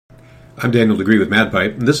I'm Daniel DeGree with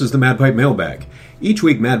MadPipe, and this is the MadPipe mailbag. Each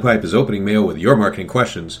week, MadPipe is opening mail with your marketing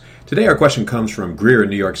questions. Today, our question comes from Greer in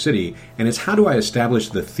New York City, and it's how do I establish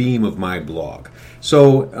the theme of my blog?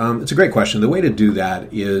 So it's a great question. The way to do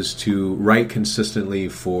that is to write consistently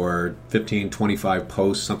for 15, 25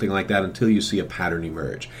 posts, something like that, until you see a pattern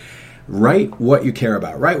emerge. Write what you care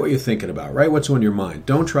about. Write what you're thinking about. Write what's on your mind.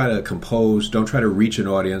 Don't try to compose. Don't try to reach an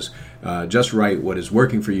audience. Just write what is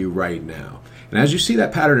working for you right now. And as you see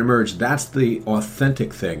that pattern emerge, that's the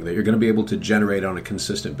authentic thing that you're going to be able to generate on a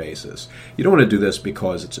consistent basis. You don't want to do this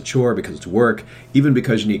because it's a chore, because it's work, even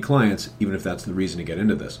because you need clients, even if that's the reason to get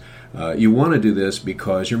into this. You want to do this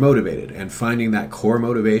because you're motivated, and finding that core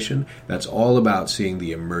motivation, that's all about seeing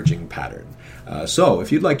the emerging pattern. So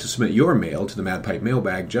if you'd like to submit your mail to the MadPipe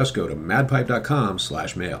mailbag, just go to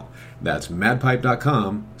madpipe.com/mail. That's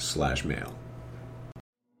madpipe.com/mail.